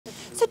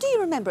So do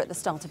you remember at the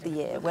start of the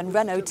year when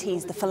Renault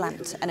teased the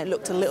Filante and it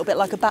looked a little bit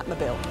like a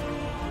Batmobile?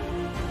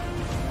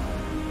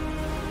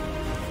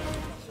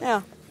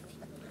 Yeah.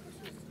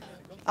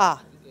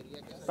 Ah,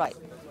 right.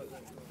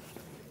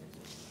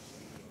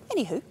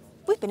 Anywho,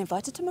 we've been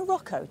invited to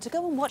Morocco to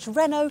go and watch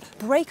Renault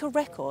break a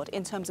record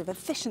in terms of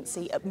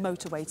efficiency at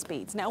motorway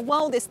speeds. Now,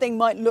 while this thing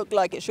might look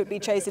like it should be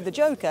chasing the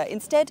Joker,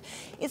 instead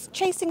it's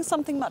chasing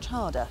something much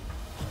harder.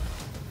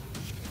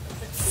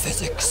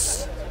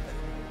 Physics.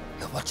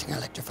 You're watching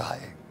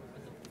Electrifying.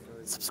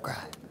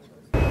 Subscribe.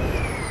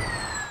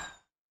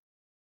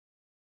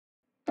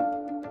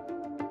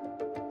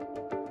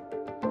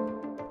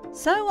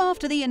 So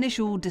after the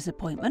initial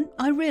disappointment,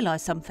 I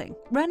realised something.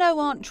 Renault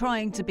aren't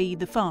trying to be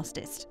the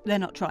fastest. They're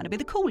not trying to be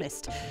the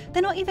coolest.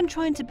 They're not even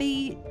trying to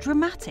be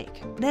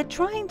dramatic. They're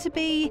trying to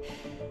be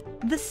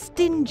the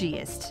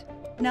stingiest.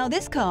 Now,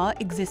 this car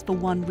exists for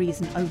one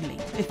reason only: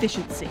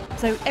 efficiency.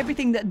 So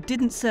everything that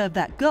didn't serve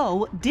that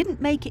goal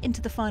didn't make it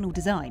into the final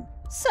design.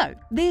 So,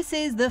 this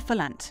is the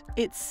Filante.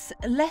 It's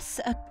less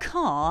a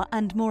car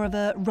and more of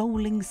a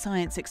rolling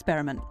science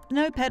experiment.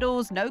 No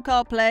pedals, no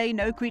CarPlay,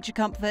 no creature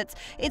comforts.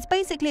 It's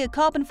basically a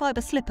carbon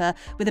fibre slipper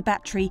with a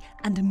battery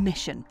and a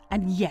mission.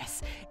 And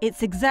yes,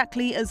 it's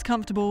exactly as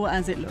comfortable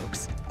as it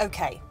looks.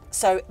 Okay,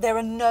 so there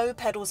are no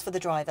pedals for the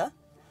driver.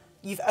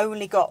 You've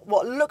only got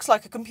what looks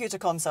like a computer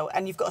console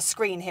and you've got a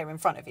screen here in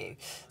front of you.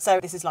 So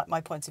this is like my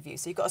point of view.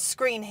 So you've got a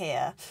screen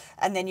here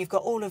and then you've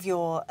got all of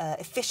your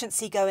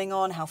efficiency going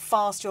on, how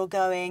fast you're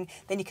going.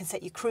 Then you can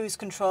set your cruise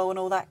control and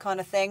all that kind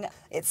of thing.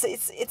 It's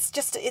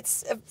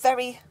a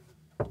very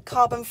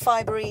carbon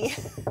fibre-y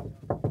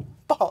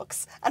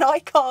box and I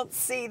can't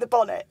see the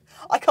bonnet.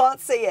 I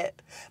can't see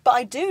it. But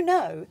I do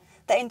know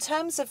that in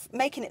terms of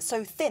making it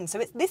so thin,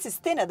 so this is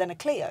thinner than a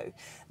Clio,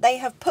 they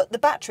have put the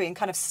battery and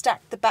kind of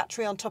stacked the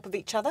battery on top of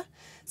each other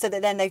so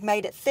that then they've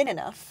made it thin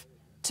enough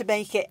to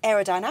make it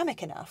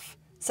aerodynamic enough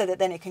so that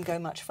then it can go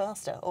much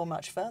faster or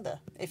much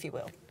further, if you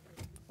will.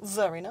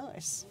 Very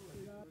nice.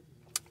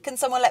 Can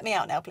someone let me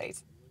out now,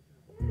 please?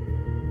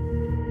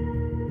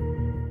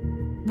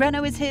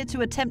 Renault is here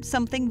to attempt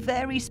something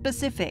very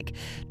specific: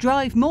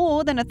 drive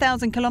more than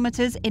 1,000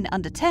 kilometres in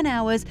under 10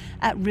 hours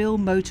at real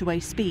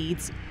motorway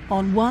speeds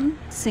on one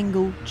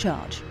single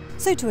charge.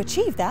 So to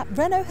achieve that,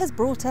 Renault has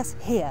brought us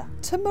here,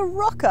 to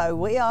Morocco.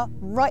 We are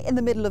right in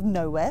the middle of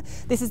nowhere.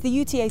 This is the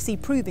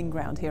UTAC proving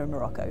ground here in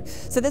Morocco.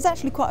 So there's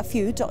actually quite a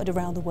few dotted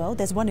around the world.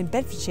 There's one in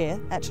Bedfordshire,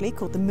 actually,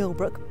 called the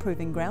Millbrook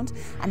Proving Ground.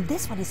 And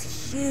this one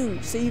is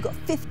huge. So you've got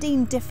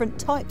 15 different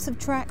types of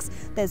tracks.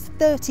 There's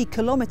 30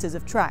 kilometres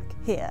of track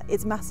here.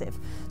 It's massive.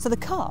 So the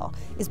car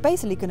is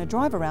basically going to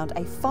drive around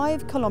a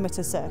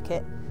 5-kilometre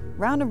circuit,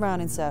 round and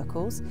round in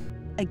circles,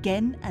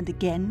 again and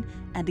again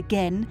and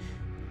again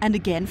and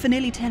again for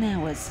nearly 10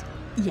 hours.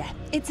 Yeah,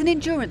 it's an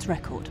endurance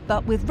record,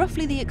 but with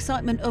roughly the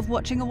excitement of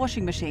watching a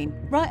washing machine,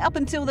 right up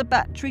until the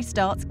battery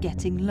starts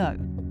getting low.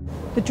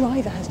 The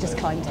driver has just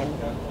climbed in.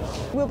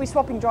 We'll be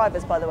swapping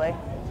drivers, by the way,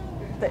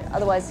 but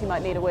otherwise he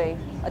might need a wee.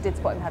 I did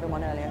spot him having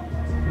one earlier.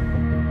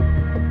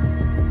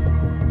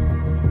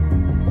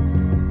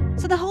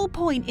 So the whole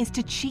point is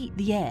to cheat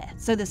the air.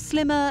 So the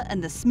slimmer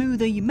and the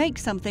smoother you make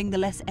something, the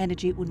less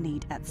energy it will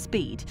need at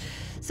speed.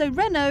 So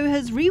Renault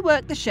has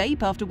reworked the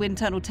shape after wind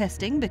tunnel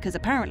testing because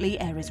apparently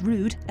air is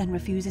rude and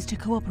refuses to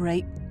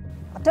cooperate.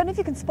 I don't know if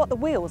you can spot the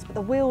wheels, but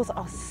the wheels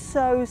are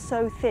so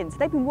thin. So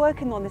they've been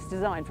working on this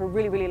design for a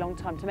really long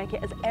time to make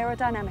it as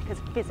aerodynamic as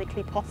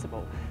physically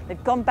possible.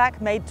 They've gone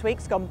back, made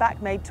tweaks, gone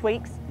back, made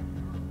tweaks.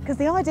 Because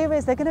the idea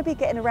is they're going to be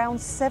getting around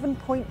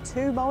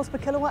 7.2 miles per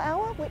kilowatt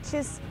hour, which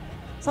is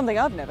something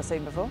I've never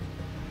seen before.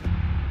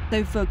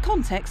 Though for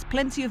context,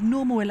 plenty of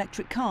normal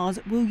electric cars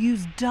will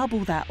use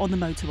double that on the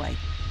motorway.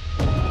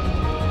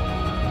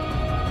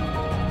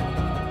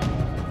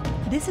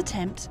 This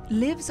attempt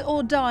lives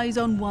or dies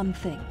on one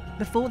thing,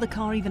 before the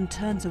car even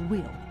turns a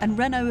wheel. And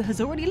Renault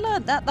has already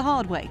learnt that the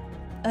hard way.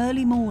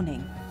 Early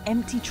morning,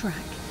 empty track.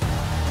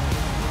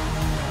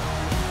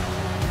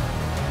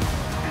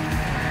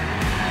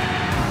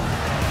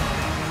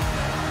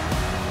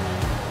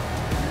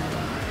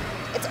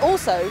 It's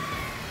also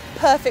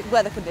perfect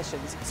weather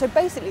conditions. So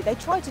basically they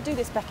tried to do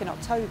this back in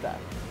October,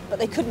 but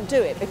they couldn't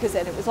do it because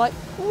then it was like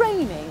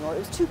raining or it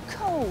was too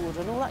cold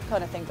and all that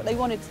kind of thing. But they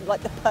wanted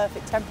like the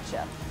perfect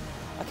temperature.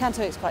 I can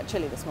tell you it's quite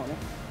chilly this morning,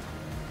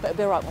 but it'll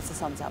be all right once the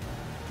sun's up.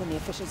 Then the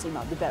efficiency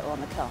might be better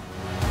on the car.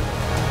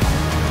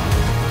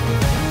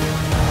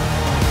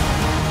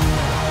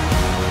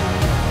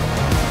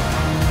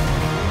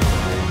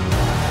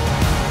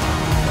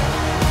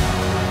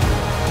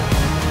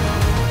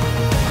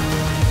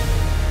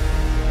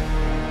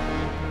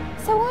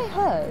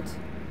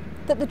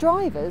 That the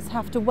drivers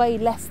have to weigh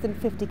less than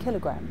 50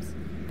 kilograms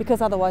because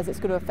otherwise it's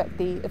going to affect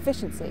the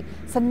efficiency.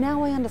 So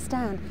now I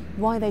understand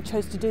why they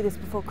chose to do this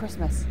before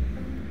Christmas.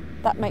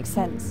 That makes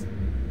sense.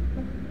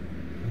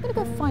 I'm going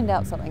to go find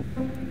out something.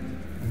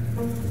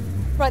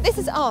 Right, this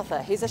is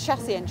Arthur. He's a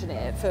chassis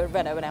engineer for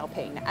Renault and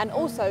Alpine and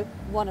also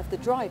one of the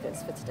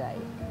drivers for today.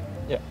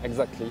 Yeah,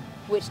 exactly.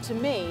 Which to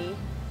me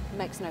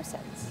makes no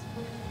sense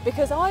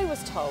because I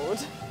was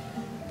told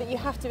that you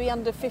have to be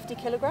under 50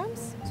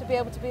 kilograms to be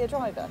able to be a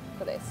driver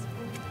for this?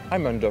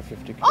 I'm under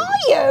 50 kilograms.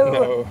 Are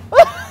you?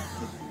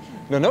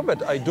 No. No,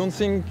 but I don't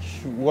think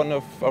one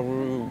of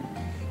our...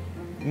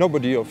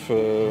 Nobody of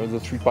the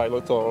 3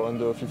 pilots are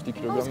under 50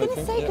 kilograms, I was going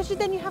to say, because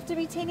then you have to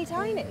be teeny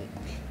tiny.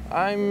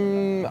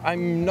 I'm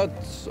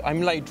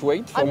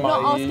lightweight for I'm my...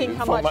 not asking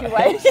how much you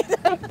weigh.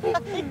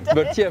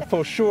 But yeah,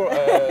 for sure,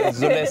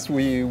 the less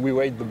we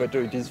weigh, the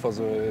better it is for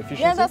the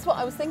efficiency. Yeah, that's what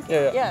I was thinking.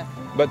 Yeah.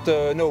 But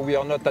no, we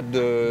are not at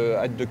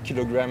the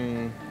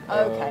kilogram.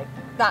 Okay,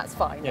 that's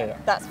fine. Yeah.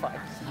 That's fine.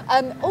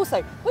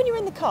 Also, when you're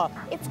in the car,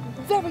 it's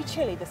very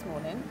chilly this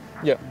morning.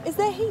 Yeah. Is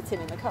there heating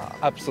in the car?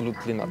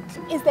 Absolutely not.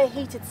 Is there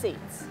heated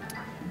seats?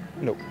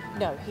 No.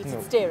 No. Heated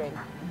No. steering?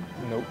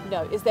 No.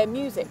 No. Is there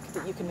music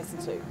that you can listen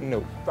to?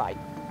 No. Right.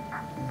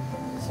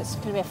 So it's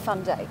going to be a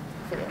fun day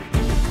for you.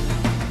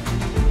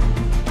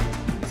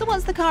 So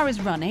once the car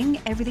is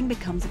running, everything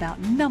becomes about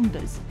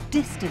numbers,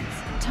 distance,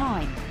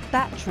 time,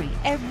 battery.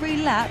 Every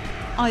lap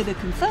either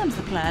confirms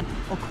the plan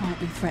or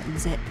quietly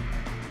threatens it.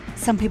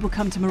 Some people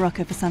come to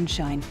Morocco for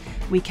sunshine.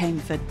 We came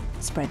for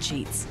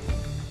spreadsheets.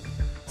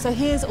 So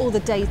here's all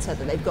the data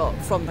that they've got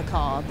from the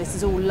car. This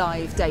is all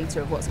live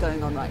data of what's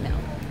going on right now.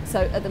 So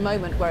at the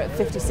moment we're at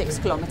 56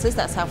 kilometres,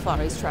 that's how far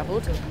he's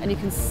travelled. And you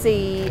can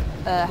see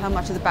how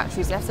much of the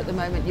battery's left. At the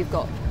moment you've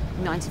got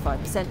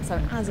 95%,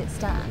 so as it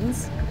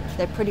stands,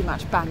 they're pretty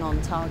much bang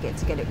on target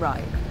to get it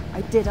right.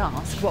 I did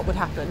ask what would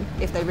happen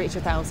if they reach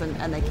 1,000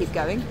 and they keep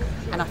going,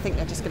 and I think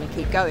they're just going to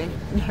keep going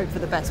and hope for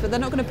the best. But they're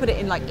not going to put it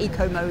in like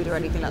eco mode or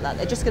anything like that.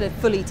 They're just going to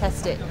fully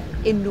test it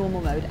in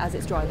normal mode as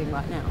it's driving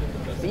right now.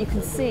 But you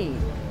can see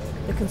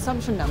the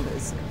consumption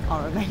numbers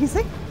are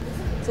amazing.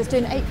 So it's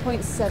doing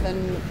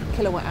 8.7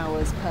 kilowatt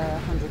hours per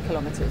 100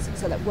 kilometres.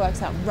 So that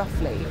works out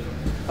roughly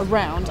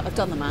around, I've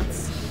done the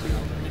maths,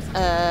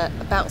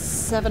 about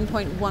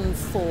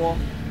 7.14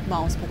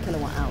 miles per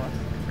kilowatt hour,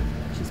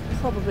 which is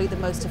probably the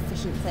most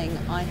efficient thing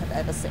I have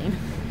ever seen.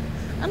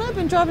 And I've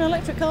been driving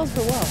electric cars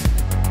for a while.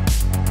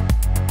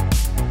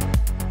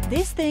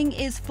 This thing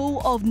is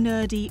full of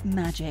nerdy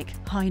magic.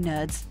 Hi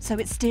nerds. So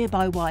it's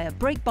steer-by-wire,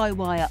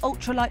 brake-by-wire,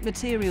 ultralight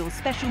materials,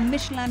 special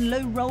Michelin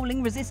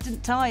low-rolling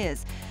resistant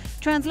tyres.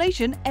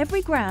 Translation,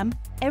 every gram,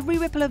 every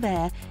ripple of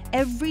air,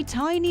 every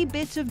tiny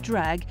bit of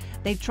drag,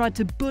 they've tried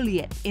to bully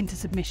it into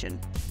submission.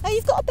 Now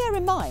you've got to bear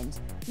in mind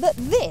that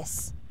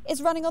this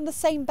is running on the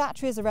same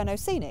battery as a Renault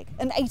Scenic,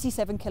 an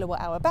 87 kilowatt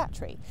hour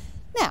battery.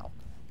 Now,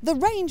 the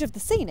range of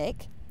the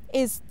Scenic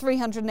is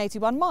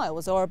 381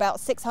 miles, or about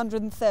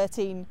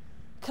 613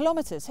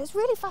 kilometres. So it's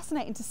really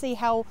fascinating to see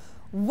how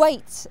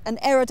weight and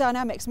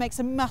aerodynamics makes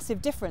a massive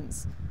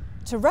difference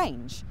to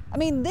range. I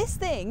mean, this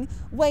thing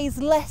weighs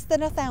less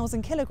than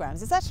 1,000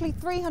 kilograms. It's actually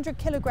 300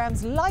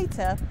 kilograms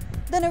lighter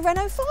than a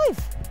Renault 5.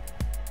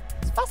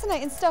 It's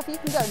fascinating stuff. You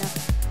can go now.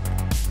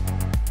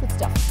 Good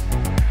stuff.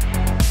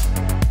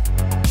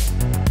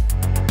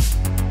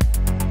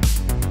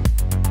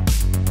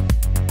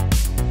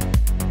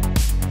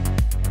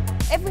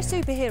 Every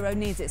superhero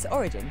needs its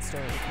origin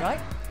story, right?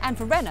 And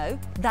for Renault,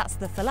 that's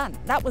the Filante.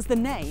 That was the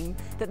name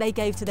that they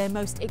gave to their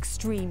most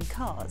extreme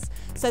cars.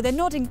 So they're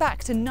nodding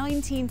back to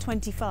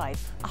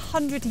 1925,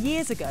 100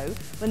 years ago,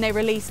 when they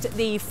released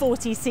the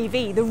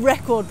 40CV, the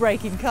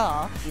record-breaking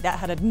car. That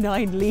had a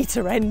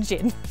 9-litre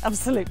engine,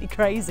 absolutely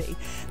crazy.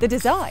 The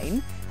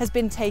design has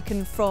been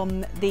taken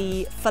from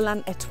the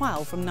Filante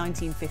Étoile from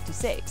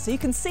 1956, so you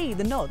can see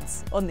the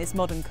nods on this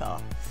modern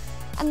car.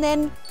 And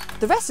then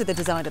the rest of the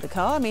design of the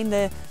car, I mean,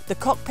 the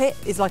cockpit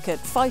is like a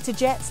fighter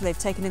jet, so they've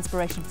taken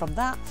inspiration from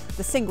that.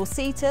 The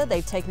single-seater,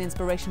 they've taken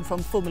inspiration from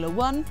Formula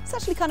One. It's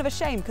actually kind of a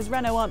shame because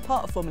Renault aren't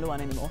part of Formula One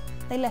anymore.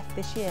 They left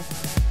this year.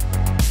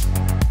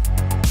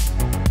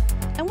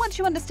 And once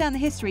you understand the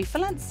history,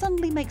 Filante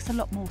suddenly makes a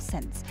lot more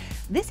sense.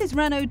 This is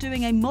Renault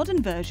doing a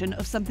modern version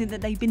of something that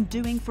they've been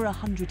doing for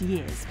 100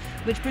 years,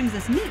 which brings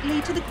us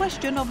neatly to the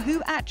question of who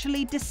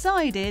actually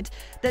decided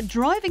that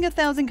driving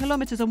 1,000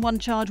 kilometres on one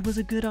charge was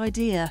a good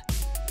idea.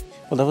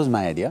 Well, that was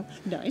my idea.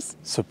 Nice.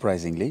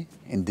 Surprisingly,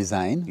 in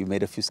design, we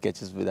made a few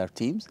sketches with our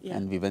teams,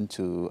 and we went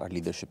to our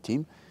leadership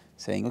team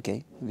saying,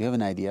 okay, we have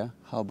an idea.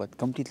 How about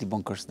completely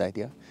bonkers the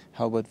idea?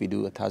 How about we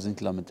do 1,000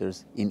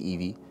 kilometers in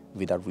EV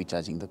without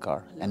recharging the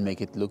car and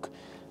make it look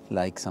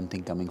like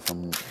something coming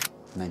from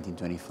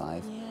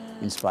 1925,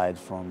 inspired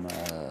from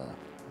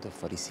the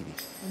 40CV.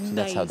 So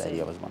that's how the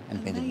idea was born.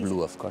 And painted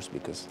blue, of course,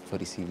 because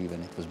 40CV,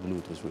 when it was blue,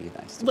 it was really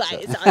nice. Well,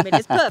 I mean,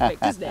 it's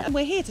perfect, isn't it? And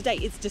we're here today,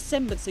 it's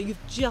December, so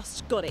you've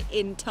just got it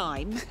in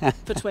time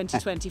for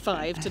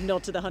 2025 to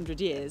nod to the 100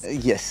 years.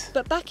 Yes.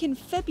 But back in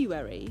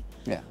February,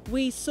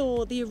 we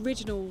saw the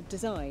original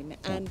design,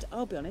 and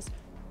I'll be honest,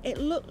 it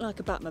looked like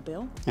a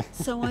Batmobile,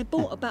 so I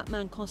bought a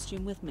Batman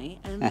costume with me,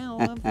 and now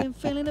I've been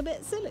feeling a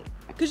bit silly.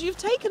 Because you've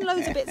taken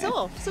loads of bits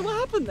off, so what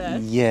happened there?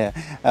 Yeah,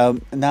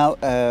 now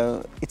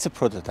it's a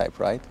prototype,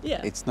 right? Yeah.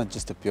 It's not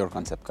just a pure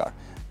concept car.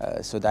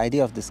 So the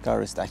idea of this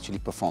car is to actually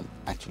perform,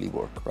 actually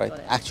work, right?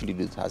 Actually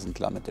do 1,000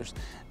 kilometers.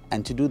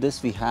 And to do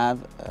this, we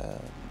have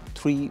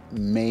 3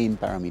 main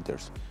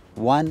parameters.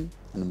 One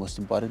and the most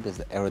important is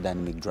the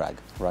aerodynamic drag,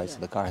 right? So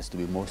the car has to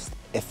be most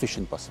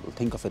efficient possible.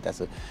 Think of it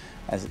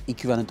as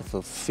equivalent of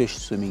a fish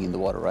swimming in the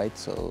water, right?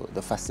 So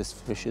the fastest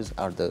fishes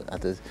are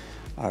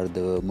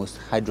the most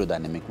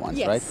hydrodynamic ones,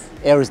 Yes. right?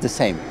 Air is the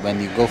same.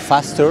 When you go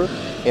faster,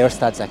 air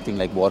starts acting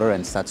like water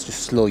and starts to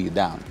slow you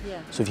down. Yeah.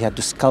 So if you had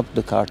to sculpt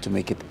the car to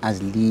make it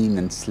as lean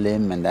and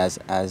slim and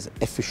as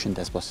efficient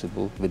as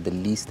possible with the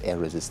least air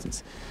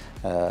resistance.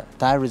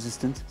 Tire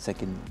resistance,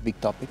 second big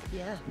topic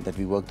that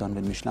we worked on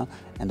with Michelin,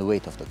 and the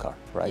weight of the car,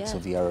 right? Yeah. So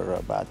we are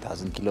about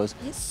 1,000 kilos.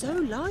 It's so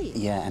light.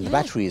 Yeah, and the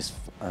battery is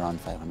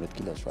around 500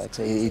 kilos, right?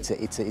 So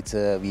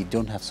we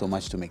don't have so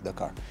much to make the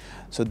car.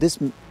 So this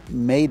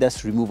made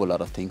us remove a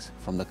lot of things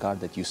from the car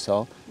that you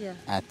saw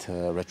at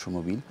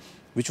Retromobile,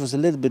 which was a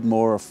little bit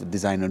more of a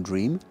designer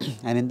dream.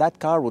 And in that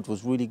car, what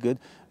was really good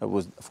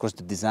was, of course,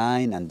 the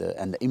design and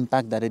the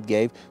impact that it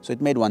gave. So it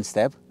made one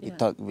step.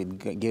 Yeah.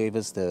 It gave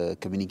us the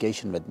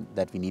communication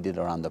that we needed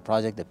around the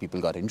project, that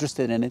people got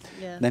interested in it.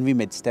 Yeah. Then we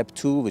made step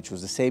 2, which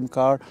was the same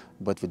car,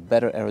 but with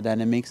better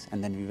aerodynamics.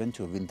 And then we went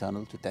to a wind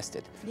tunnel to test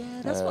it. Yeah,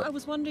 that's what I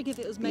was wondering, if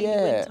it was mainly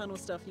yeah, wind tunnel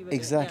stuff you were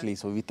exactly. doing.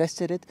 So we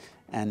tested it,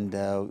 and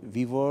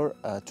we were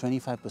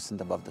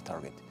 25% above the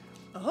target.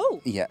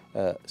 Oh! Yeah,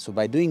 so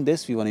by doing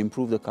this, we want to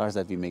improve the cars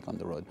that we make on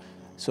the road.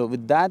 So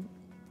with that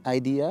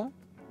idea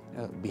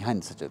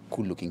behind such a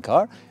cool looking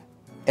car,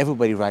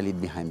 everybody rallied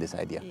behind this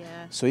idea. Yeah.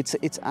 So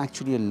it's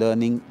actually a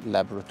learning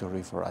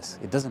laboratory for us.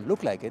 It doesn't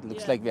look like it,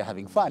 looks like we're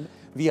having fun.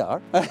 We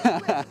are,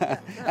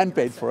 and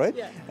paid for it.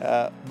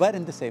 Yeah. But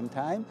at the same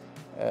time,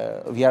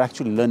 we are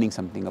actually learning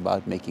something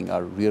about making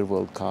our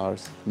real-world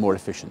cars more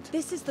efficient.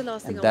 This is the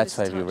last thing And I that's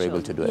wanted why to we were touch able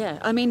on. to do it. Yeah,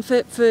 I mean,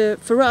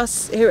 for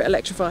us here at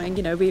Electrifying,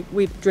 you know,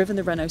 we've driven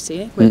the Renault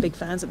Scenic. We're big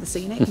fans of the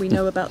Scenic. We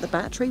know about the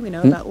battery. We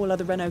know about all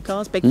other Renault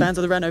cars. Big fans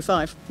of the Renault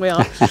 5. We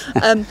are.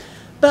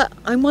 But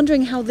I'm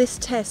wondering how this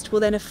test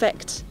will then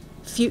affect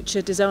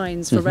future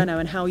designs for Renault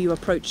and how you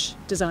approach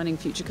designing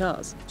future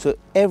cars. So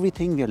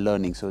everything we are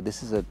learning. So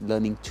this is a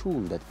learning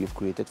tool that we've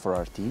created for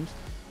our teams.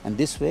 And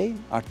this way,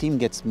 our team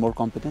gets more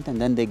competent, and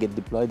then they get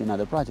deployed in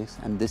other projects.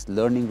 And this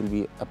learning will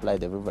be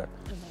applied everywhere.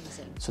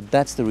 Amazing. So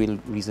that's the real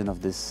reason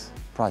of this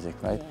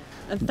project, right? Yeah.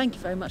 And thank you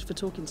very much for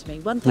talking to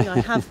me. One thing I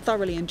have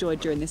thoroughly enjoyed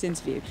during this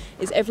interview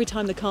is every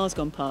time the car's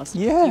gone past,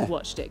 you've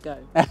watched it go.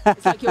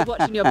 It's like you're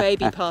watching your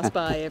baby pass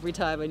by every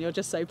time, and you're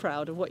just so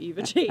proud of what you've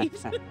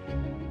achieved.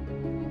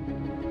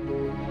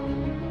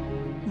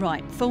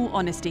 Right, full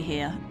honesty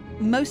here.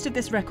 Most of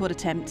this record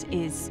attempt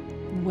is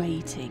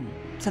waiting.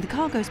 So the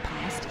car goes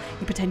past,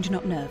 you pretend you're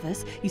not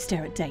nervous, you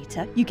stare at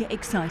data, you get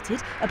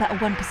excited about a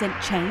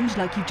 1% change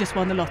like you've just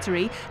won the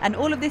lottery, and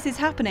all of this is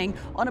happening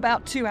on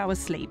about 2 hours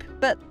sleep.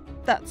 But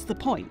that's the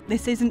point.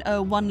 This isn't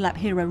a one-lap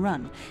hero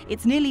run.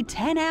 It's nearly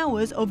 10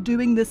 hours of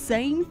doing the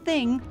same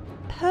thing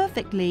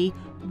perfectly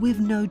with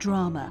no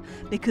drama,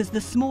 because the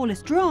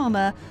smallest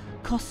drama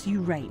costs you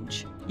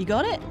range. You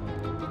got it?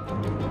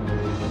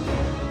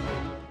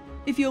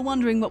 If you're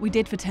wondering what we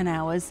did for 10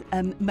 hours,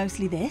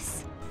 mostly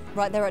this.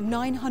 Right, they're at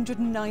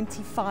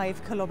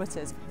 995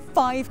 kilometres.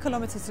 5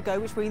 kilometres to go,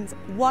 which means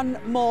one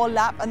more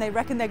lap, and they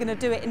reckon they're going to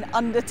do it in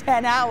under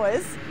 10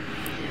 hours.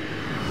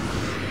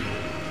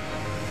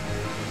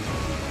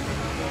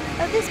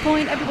 At this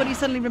point, everybody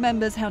suddenly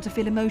remembers how to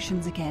feel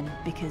emotions again,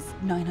 because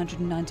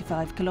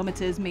 995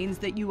 kilometres means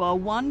that you are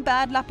one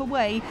bad lap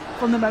away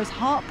from the most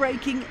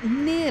heartbreaking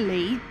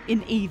nearly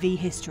in EV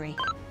history.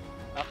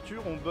 Arthur,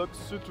 on boxe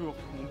ce tour.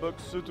 On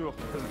boxe ce tour.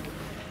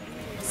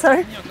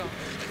 So,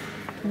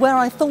 where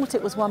I thought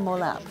it was one more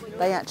lap,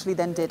 they actually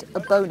then did a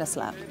bonus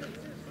lap.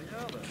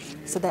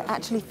 So they're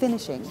actually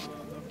finishing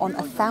on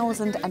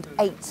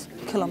 1,008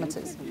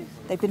 kilometres.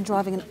 They've been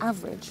driving an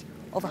average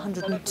of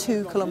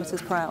 102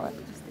 kilometres per hour,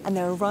 and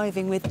they're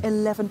arriving with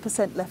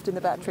 11% left in the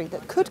battery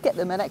that could get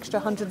them an extra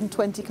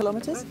 120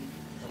 kilometres,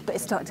 but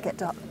it's starting to get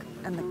dark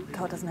and the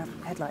car doesn't have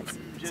headlights,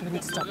 so we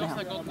need to stop now.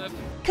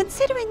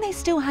 Considering they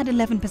still had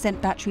 11%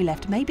 battery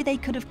left, maybe they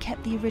could have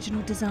kept the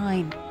original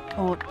design,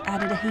 or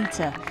added a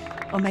heater,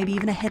 or maybe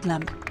even a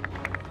headlamp.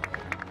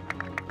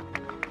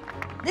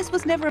 This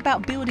was never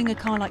about building a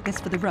car like this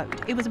for the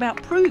road. It was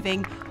about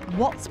proving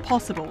what's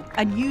possible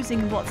and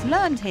using what's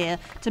learned here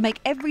to make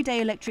everyday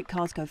electric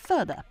cars go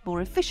further,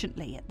 more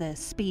efficiently at the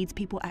speeds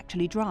people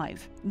actually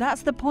drive.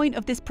 That's the point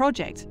of this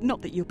project.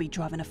 Not that you'll be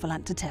driving a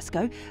Filante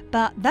Tesco,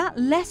 but that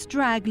less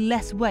drag,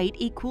 less weight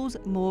equals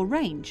more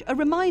range. A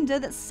reminder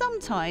that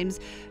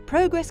sometimes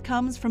progress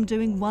comes from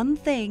doing one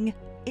thing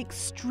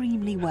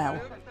extremely well.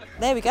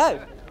 There we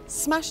go.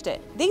 Smashed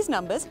it. These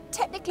numbers,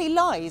 technically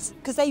lies,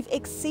 because they've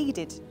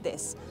exceeded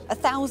this.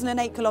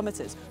 1,008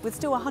 kilometres, with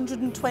still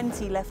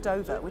 120 left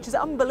over, which is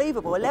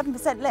unbelievable,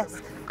 11%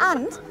 less.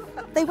 And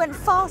they went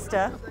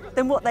faster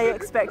than what they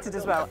expected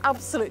as well.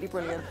 Absolutely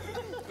brilliant.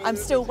 I'm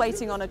still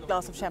waiting on a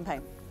glass of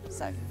champagne,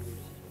 so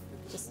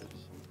just,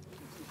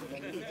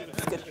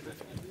 it's good.